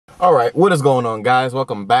All right, what is going on, guys?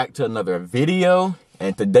 Welcome back to another video,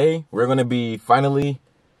 and today we're going to be finally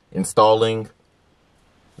installing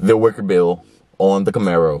the wicker bill on the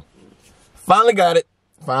Camaro. Finally got it,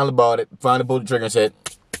 finally bought it, finally pulled the trigger and said,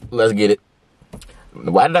 let's get it.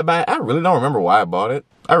 Why did I buy it? I really don't remember why I bought it.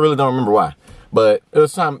 I really don't remember why, but it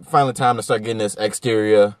was finally time to start getting this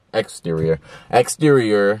exterior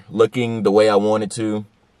looking the way I wanted to.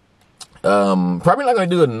 Probably not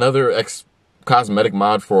going to do another cosmetic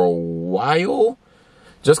mod for a while,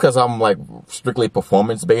 just because I'm like strictly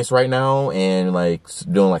performance based right now, and like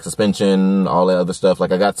doing like suspension, all that other stuff.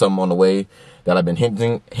 Like I got something on the way that I've been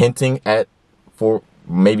hinting at for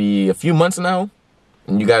maybe a few months now,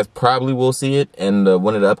 and you guys probably will see it in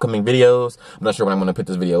one of the upcoming videos. I'm not sure when I'm going to put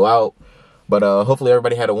this video out, but hopefully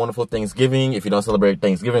everybody had a wonderful Thanksgiving. If you don't celebrate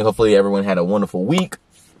Thanksgiving, hopefully everyone had a wonderful week.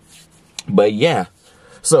 But yeah.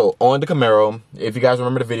 So, on the Camaro, if you guys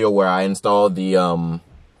remember the video where I installed the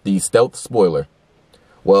stealth spoiler,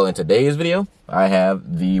 well, in today's video, I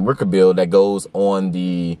have the wicker bill that goes on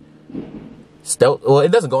the stealth, well,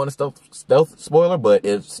 it doesn't go on the stealth spoiler, but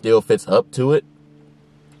it still fits up to it.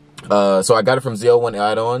 So I got it from ZL1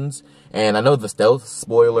 Addons, and I know the stealth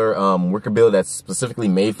spoiler wicker bill that's specifically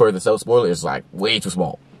made for the stealth spoiler is like way too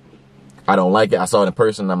small. I don't like it. I saw it in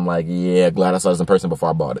person, I'm like, yeah, glad I saw this in person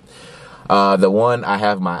before I bought it. The one I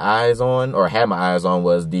have my eyes on, or had my eyes on,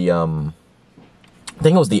 was the, I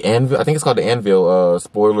think it was the anvil. I think it's called the anvil,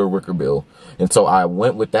 spoiler wicker bill. And so I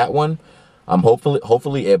went with that one.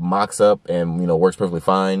 Hopefully it mocks up and, you know, works perfectly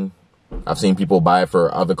fine. I've seen people buy it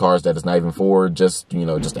for other cars that it's not even for, just, you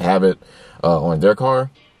know, just to have it, on their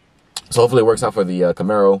car. So hopefully it works out for the,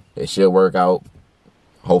 Camaro. It should work out.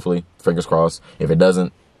 Hopefully, fingers crossed. If it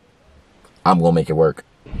doesn't, I'm gonna make it work.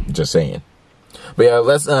 Just saying. But yeah,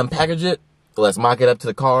 let's package it. Let's mock it up to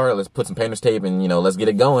the car. Let's put some painter's tape and, you know, let's get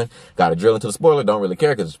it going. Got to drill into the spoiler. Don't really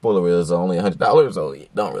care because the spoiler is only $100, so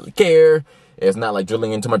don't really care. It's not like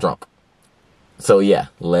drilling into my trunk. So yeah,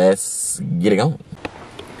 let's get it going.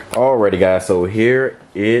 Alrighty, guys. So here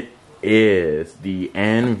it is, the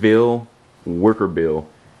anvil wicker bill.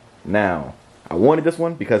 Now, I wanted this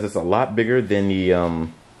one because it's a lot bigger than the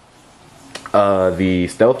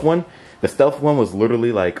stealth one. The stealth one was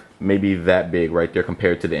literally like maybe that big right there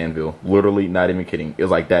compared to the anvil. Literally, not even kidding. It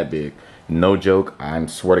was like that big. No joke. I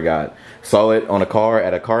swear to God. Saw it on a car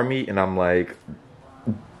at a car meet, and I'm like,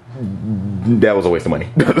 that was a waste of money.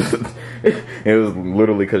 It was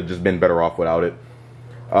literally could have just been better off without it.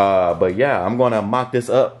 But yeah, I'm gonna mock this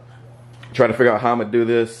up. Try to figure out how I'm gonna do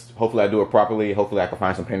this. Hopefully I do it properly. Hopefully I can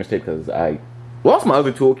find some painter's tape because I lost my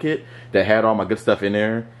other toolkit that had all my good stuff in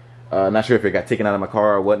there. Not sure if it got taken out of my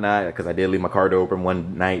car or whatnot, because I did leave my car door open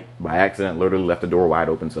one night by accident. Literally left the door wide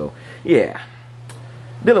open. So yeah,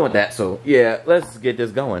 dealing with that. So yeah, let's get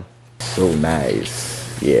this going. So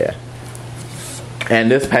nice. Yeah. And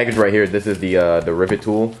this package right here, this is the rivet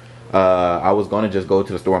tool. I was gonna just go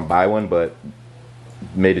to the store and buy one, but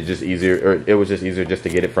made it just easier, or it was just easier just to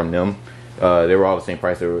get it from them. They were all the same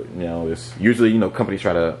price. They were, you know, it's usually, you know, companies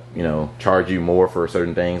try to, you know, charge you more for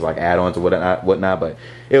certain things like add-ons or whatnot, but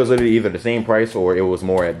it was literally either the same price or it was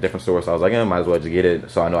more at different stores. So I was like, might as well just get it,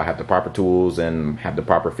 so I know I have the proper tools and have the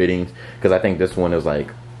proper fittings. Because I think this one is like,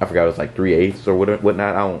 I forgot, it was like 3/8 or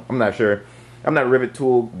whatnot. I'm not sure. I'm not a rivet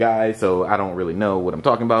tool guy, so I don't really know what I'm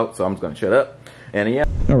talking about. So I'm just gonna shut up. And yeah.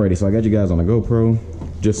 Alrighty, so I got you guys on a GoPro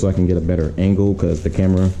just so I can get a better angle, because the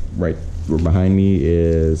camera right behind me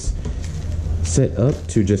is set up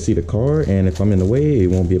to just see the car, and if I'm in the way, it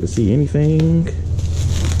won't be able to see anything.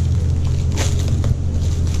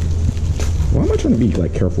 Why am I trying to be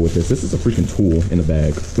like careful with this? This is a freaking tool in the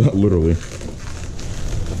bag, literally. A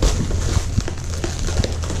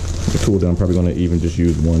tool that I'm probably gonna even just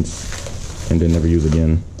use once and then never use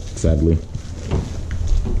again, sadly.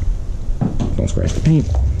 Don't scratch the paint.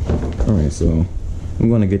 All right, so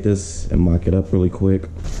I'm gonna get this and mock it up really quick.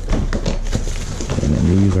 And then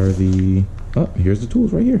these are the, oh, here's the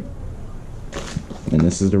tools right here. And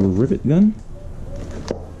this is the rivet gun.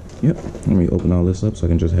 Yep, let me open all this up so I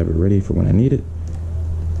can just have it ready for when I need it.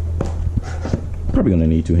 Probably gonna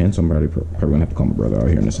need two hands, so I'm probably gonna have to call my brother out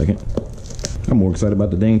here in a second. I'm more excited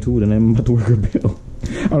about the dang tool than I am about the wicker bill.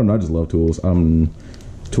 I don't know, I just love tools.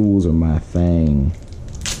 Tools are my thing.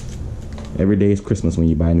 Every day is Christmas when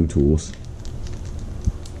you buy new tools.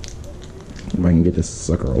 If I can get this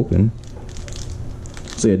sucker open.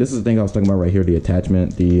 So yeah, this is the thing I was talking about right here, the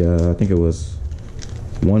attachment. The I think it was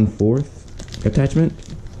 1/4 attachment.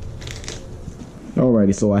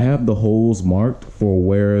 Alrighty, so I have the holes marked for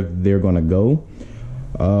where they're gonna go.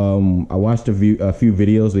 I watched a few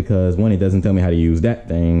videos because one, it doesn't tell me how to use that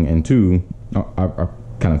thing, and two, I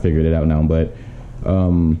kind of figured it out now, but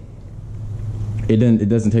it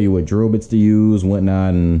doesn't tell you what drill bits to use,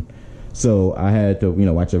 whatnot, and so I had to, you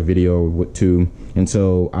know, watch a video too. And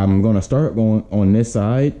so I'm gonna start going on this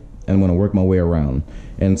side, and I'm gonna work my way around.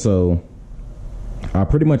 And so I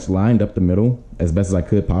pretty much lined up the middle as best as I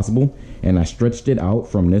could possible, and I stretched it out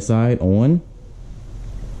from this side on,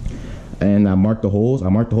 and I marked the holes. I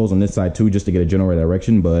marked the holes on this side too, just to get a general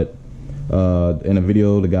direction. But in a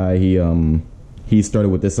video, the guy, he started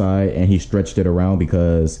with this side and he stretched it around,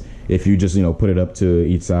 because if you just, you know, put it up to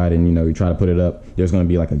each side and, you know, you try to put it up, there's going to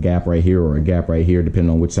be like a gap right here or a gap right here, depending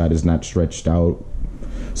on which side is not stretched out.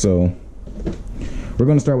 So we're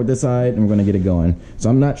going to start with this side and we're going to get it going. So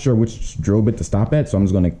I'm not sure which drill bit to stop at, so I'm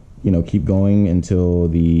just going to, you know, keep going until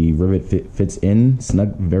the rivet fits in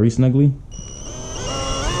very snugly.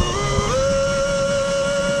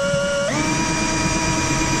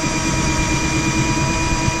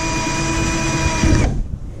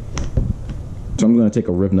 So I'm going to take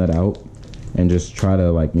a rib nut out and just try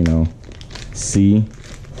to, like, you know, see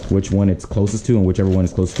which one it's closest to, and whichever one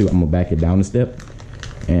is closest to, I'm going to back it down a step,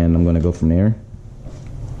 and I'm going to go from there,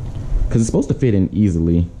 because it's supposed to fit in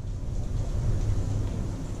easily.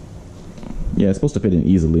 Yeah, it's supposed to fit in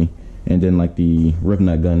easily, and then like the rib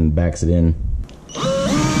nut gun backs it in.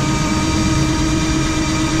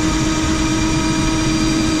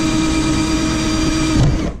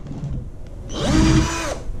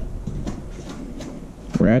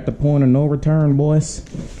 We're at the point of no return, boys.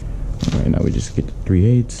 All right, now we just get to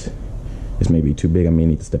 3/8. This may be too big. I may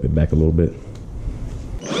need to step it back a little bit.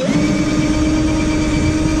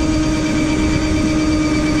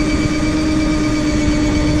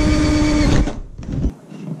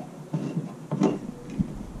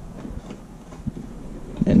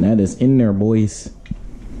 And that is in there, boys.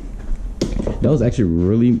 That was actually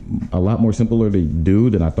really a lot more simpler to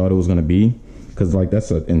do than I thought it was going to be, because like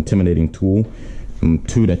that's an intimidating tool.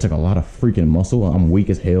 Two, that took a lot of freaking muscle. I'm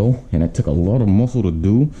weak as hell, and it took a lot of muscle to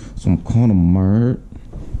do, so I'm kind of mad.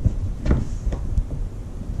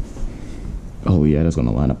 Oh yeah, that's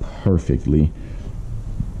gonna line up perfectly.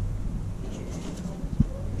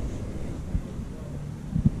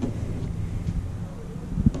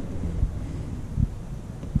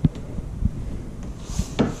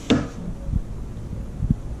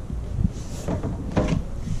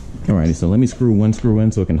 Alrighty, so let me screw one screw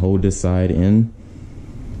in so it can hold this side in.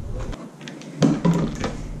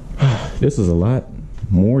 This is a lot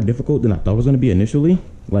more difficult than I thought it was going to be initially.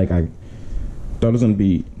 Like, I thought it was going to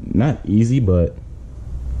be not easy, but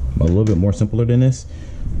a little bit more simpler than this.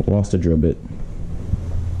 Lost the drill bit.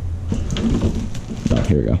 Oh,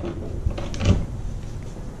 here we go.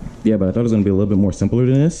 Yeah, but I thought it was going to be a little bit more simpler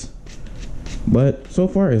than this. But so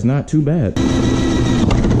far, it's not too bad.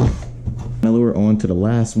 Now we're on to the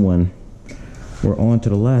last one. We're on to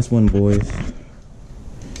the last one, boys.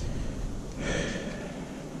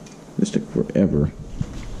 This took forever.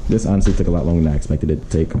 This honestly took a lot longer than I expected it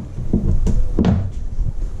to take.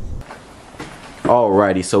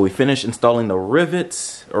 Alrighty, so we finished installing the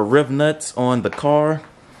rivets or riv nuts on the car.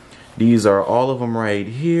 These are all of them right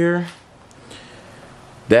here.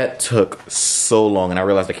 That took so long, and I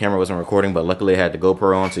realized the camera wasn't recording, but luckily I had the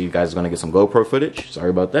GoPro on, so you guys are gonna get some GoPro footage. Sorry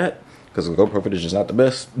about that, because the GoPro footage is not the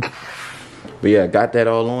best. But yeah, got that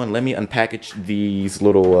all on. Let me unpackage these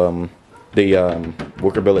little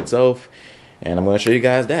wicker bill itself, and I'm going to show you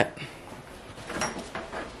guys that.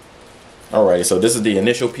 Alright, so this is the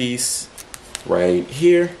initial piece right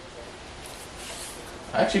here.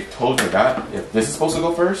 I actually totally forgot if this is supposed to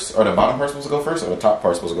go first, or the bottom part's supposed to go first, or the top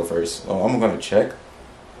part's supposed to go first. So I'm going to check.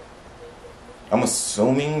 I'm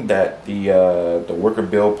assuming that the wicker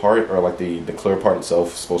bill part, or like the clear part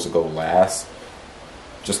itself, is supposed to go last,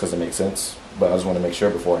 just because it makes sense. But I just want to make sure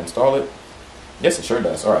before I install it. Yes, it sure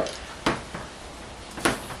does. Alright.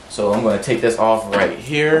 So I'm going to take this off right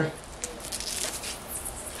here.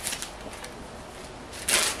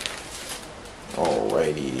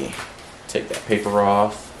 Alrighty. Take that paper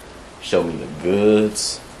off. Show me the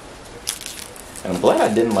goods. And I'm glad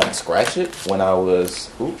I didn't like scratch it when I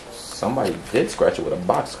was... Oops, somebody did scratch it with a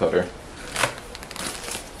box cutter.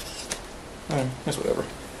 It's whatever.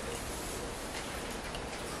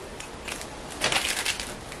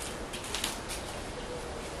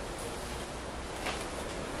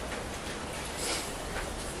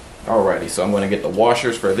 Alrighty, so I'm going to get the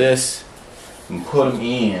washers for this and put them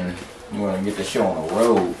in. I'm going to get this show on the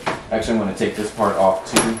road. Actually, I'm going to take this part off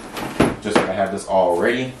too, just so I have this all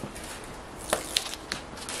ready.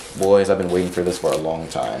 Boys, I've been waiting for this for a long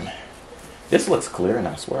time. This looks clear, and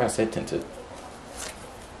I swear I said tinted.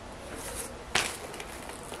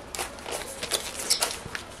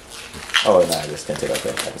 Oh, no, it's tinted.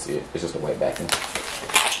 Okay, I can see it. It's just a white backing.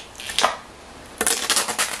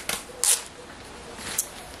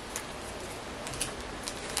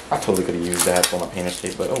 I totally could have used that for my painter's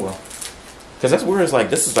tape, but oh well. Because that's weird. It's like,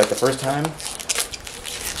 this is like the first time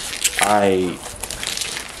here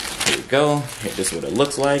we go. This is what it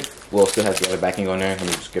looks like. Well, it still has the other backing on there. Let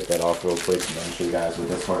me just get that off real quick and then show you guys what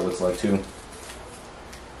this part looks like too.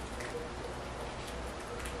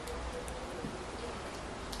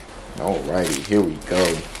 Alrighty, here we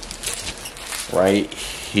go. Right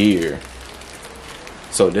here.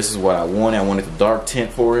 So this is what I wanted. I wanted the dark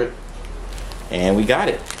tint for it. And we got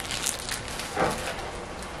it.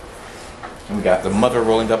 And we got the mother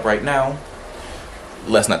rolling up right now.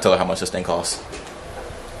 Let's not tell her how much this thing costs.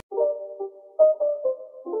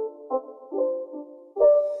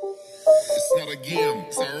 It's not a game,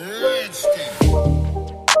 it's a rich thing.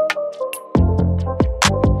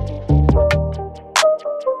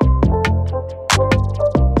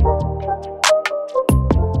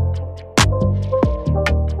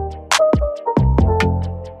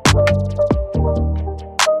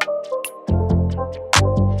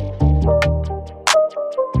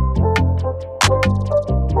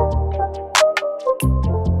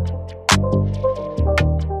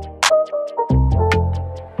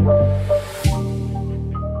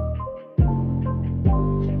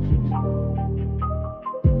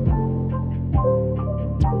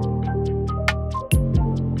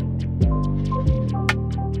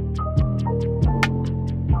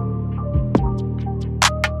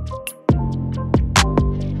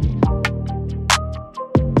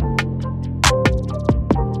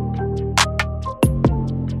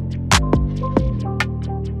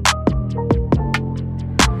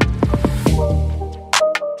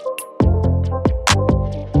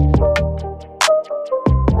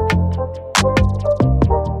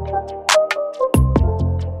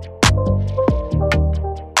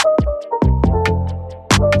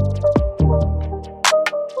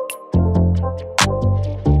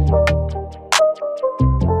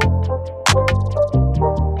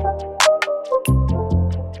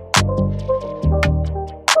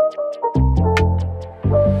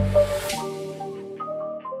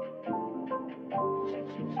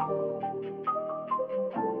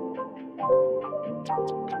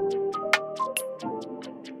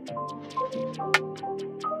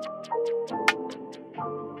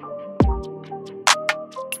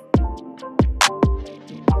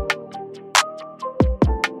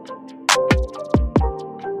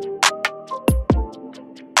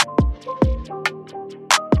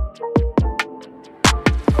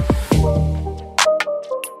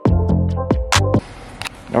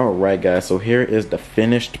 Alright guys, so here is the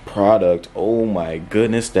finished product. Oh my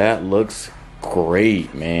goodness, that looks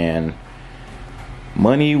great, man.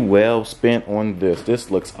 Money well spent on this. This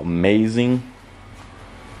looks amazing.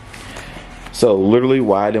 So literally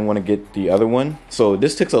why I didn't want to get the other one. So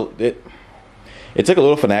this took it took a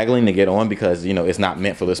little finagling to get on because, you know, it's not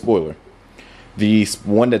meant for the spoiler. The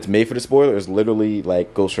one that's made for the spoiler is literally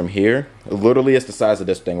like goes from here. Literally it's the size of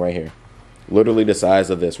this thing right here. Literally the size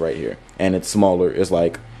of this right here. And it's smaller. It's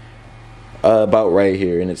like about right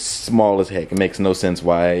here, and it's small as heck. It makes no sense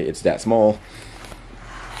why it's that small.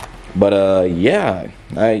 But yeah,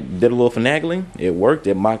 I did a little finagling. It worked.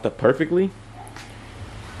 It mocked up perfectly.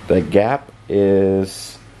 The gap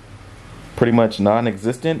is pretty much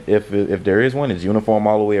non-existent. If there is one, it's uniform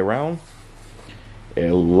all the way around.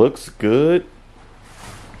 It looks good.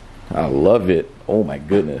 I love it. Oh my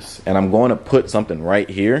goodness. And I'm going to put something right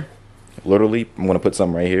here. Literally, I'm going to put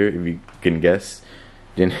something right here. If you can guess,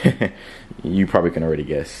 then you probably can already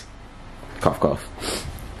guess. Cough, cough.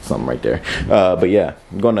 Something right there. But yeah,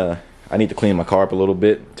 I need to clean my car up a little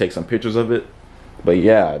bit, take some pictures of it. But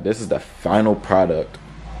yeah, this is the final product.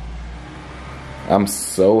 I'm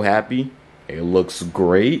so happy. It looks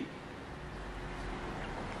great.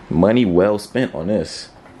 Money well spent on this,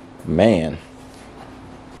 man.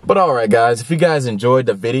 But alright guys, if you guys enjoyed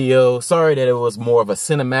the video, sorry that it was more of a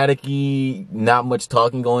cinematic-y, not much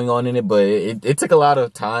talking going on in it, but it took a lot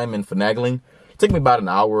of time and finagling. It took me about an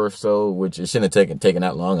hour or so, which it shouldn't have taken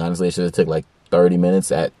that long. Honestly, it should have taken like 30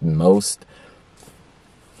 minutes at most.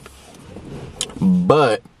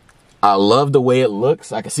 But I love the way it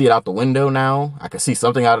looks. I can see it out the window now. I can see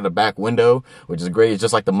something out of the back window, which is great. It's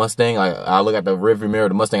just like the Mustang. I look at the rearview mirror of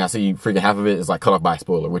the Mustang, I see freaking half of it is like cut off by a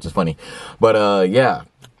spoiler, which is funny. But yeah.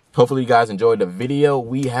 Hopefully you guys enjoyed the video.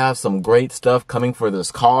 We have some great stuff coming for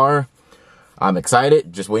this car. I'm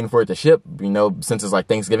excited, just waiting for it to ship. You know, since it's like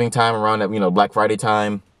Thanksgiving time, around that, you know, Black Friday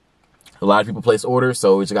time, a lot of people place orders,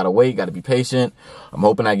 so we just gotta wait, gotta be patient. I'm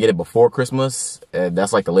hoping I get it before Christmas.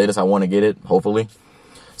 That's like the latest I want to get it, hopefully.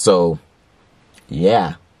 So,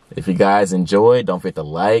 yeah. If you guys enjoyed, don't forget to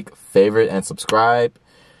like, favorite, and subscribe.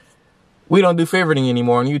 We don't do favoriting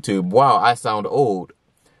anymore on YouTube. Wow, I sound old.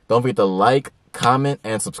 Don't forget to like, comment,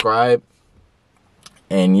 and subscribe.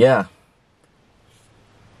 And yeah,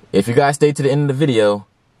 if you guys stay to the end of the video,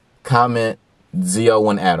 comment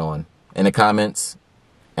ZL1 add-on in the comments.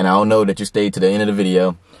 And I'll know that you stayed to the end of the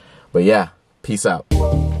video. But yeah, peace out.